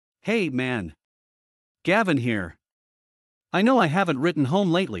Hey man. Gavin here. I know I haven't written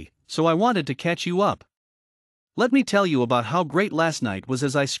home lately, so I wanted to catch you up. Let me tell you about how great last night was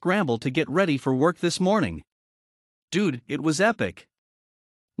as I scrambled to get ready for work this morning. Dude, it was epic.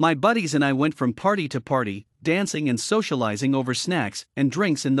 My buddies and I went from party to party, dancing and socializing over snacks and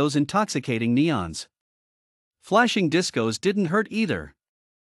drinks in those intoxicating neons. Flashing discos didn't hurt either.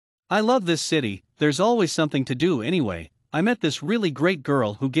 I love this city, there's always something to do anyway. I met this really great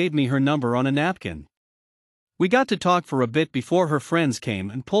girl who gave me her number on a napkin. We got to talk for a bit before her friends came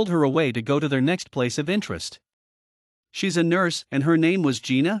and pulled her away to go to their next place of interest. She's a nurse and her name was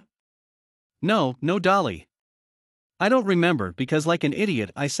Gina? No, Dolly. I don't remember because like an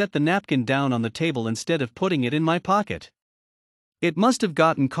idiot I set the napkin down on the table instead of putting it in my pocket. It must have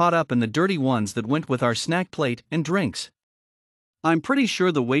gotten caught up in the dirty ones that went with our snack plate and drinks. I'm pretty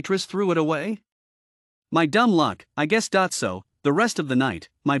sure the waitress threw it away. My dumb luck, I guess. So, the rest of the night,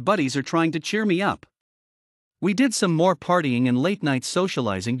 my buddies are trying to cheer me up. We did some more partying and late night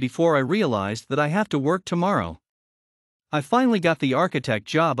socializing before I realized that I have to work tomorrow. I finally got the architect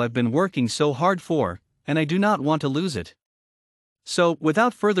job I've been working so hard for, and I do not want to lose it. So,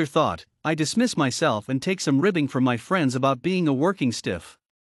 without further thought, I dismiss myself and take some ribbing from my friends about being a working stiff.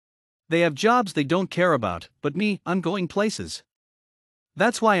 They have jobs they don't care about, but me, I'm going places.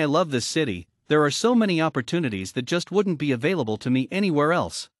 That's why I love this city. There are so many opportunities that just wouldn't be available to me anywhere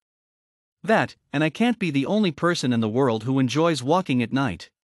else. That, and I can't be the only person in the world who enjoys walking at night.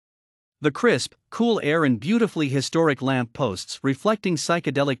 The crisp, cool air and beautifully historic lamp posts reflecting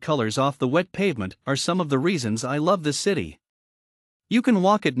psychedelic colors off the wet pavement are some of the reasons I love this city. You can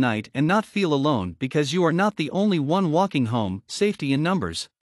walk at night and not feel alone because you are not the only one walking home. Safety in numbers.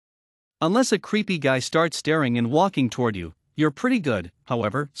 Unless a creepy guy starts staring and walking toward you, you're pretty good.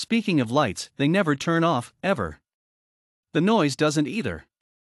 However, speaking of lights, they never turn off, ever. The noise doesn't either.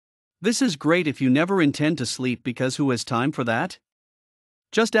 This is great if you never intend to sleep because who has time for that?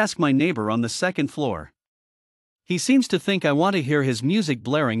 Just ask my neighbor on the second floor. He seems to think I want to hear his music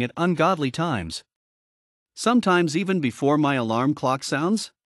blaring at ungodly times. Sometimes even before my alarm clock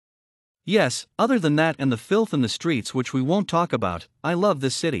sounds? Yes, other than that and the filth in the streets which we won't talk about, I love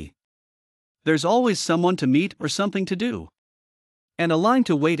this city. There's always someone to meet or something to do. And a line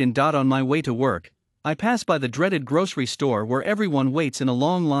to wait in. On my way to work, I pass by the dreaded grocery store where everyone waits in a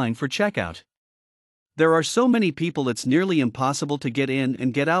long line for checkout. There are so many people it's nearly impossible to get in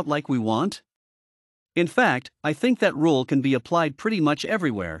and get out like we want. In fact, I think that rule can be applied pretty much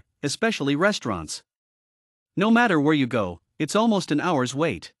everywhere, especially restaurants. No matter where you go, it's almost an hour's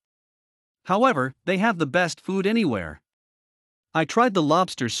wait. However, they have the best food anywhere. I tried the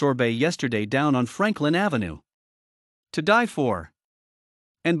lobster sorbet yesterday down on Franklin Avenue. To die for.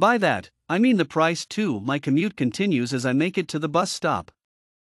 And by that, I mean the price too. My commute continues as I make it to the bus stop.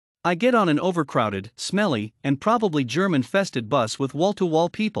 I get on an overcrowded, smelly, and probably germ-infested bus with wall-to-wall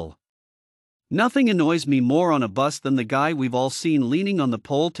people. Nothing annoys me more on a bus than the guy we've all seen leaning on the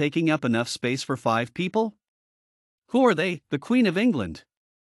pole taking up enough space for 5 people. Who are they, the Queen of England?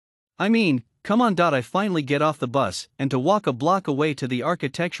 I mean, come on. I finally get off the bus and to walk a block away to the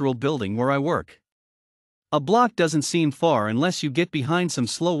architectural building where I work. A block doesn't seem far unless you get behind some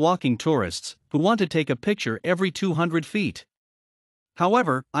slow-walking tourists who want to take a picture every 200 feet.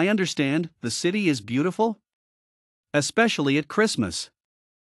 However, I understand, the city is beautiful. Especially at Christmas.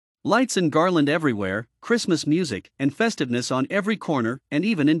 Lights and garland everywhere, Christmas music and festiveness on every corner and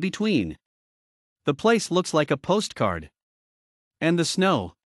even in between. The place looks like a postcard. And the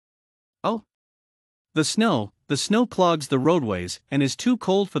snow. Oh. The snow clogs the roadways and is too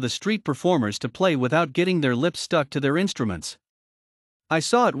cold for the street performers to play without getting their lips stuck to their instruments. I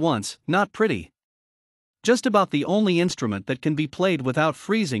saw it once, not pretty. Just about the only instrument that can be played without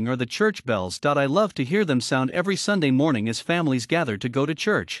freezing are the church bells. I love to hear them sound every Sunday morning as families gather to go to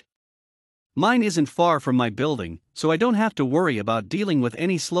church. Mine isn't far from my building, so I don't have to worry about dealing with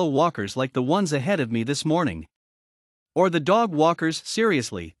any slow walkers like the ones ahead of me this morning. Or the dog walkers.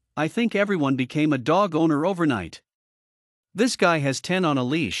 Seriously, I think everyone became a dog owner overnight. This guy has 10 on a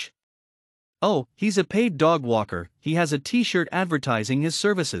leash. Oh, he's a paid dog walker. He has a t-shirt advertising his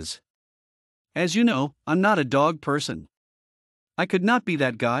services. As you know, I'm not a dog person. I could not be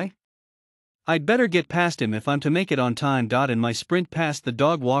that guy. I'd better get past him if I'm to make it on time. In my sprint past the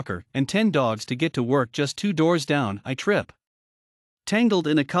dog walker and 10 dogs to get to work just 2 doors down, I trip. Tangled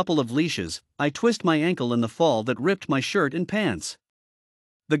in a couple of leashes, I twist my ankle in the fall that ripped my shirt and pants.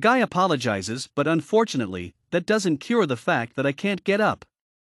 The guy apologizes, but unfortunately, that doesn't cure the fact that I can't get up.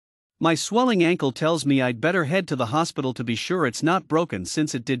 My swelling ankle tells me I'd better head to the hospital to be sure it's not broken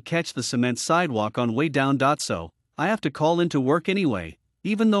since it did catch the cement sidewalk on way down. So, I have to call into work anyway,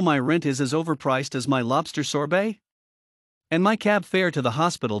 even though my rent is as overpriced as my lobster sorbet? And my cab fare to the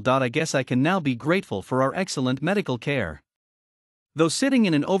hospital. I guess I can now be grateful for our excellent medical care. Though sitting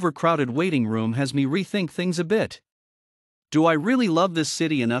in an overcrowded waiting room has me rethink things a bit. Do I really love this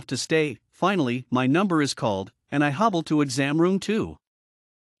city enough to stay? Finally, my number is called, and I hobble to exam room 2.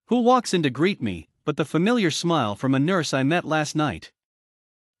 Who walks in to greet me, but the familiar smile from a nurse I met last night?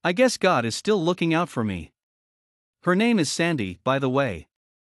 I guess God is still looking out for me. Her name is Sandy, by the way.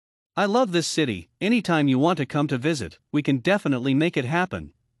 I love this city. Anytime you want to come to visit, we can definitely make it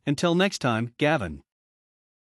happen. Until next time, Gavin.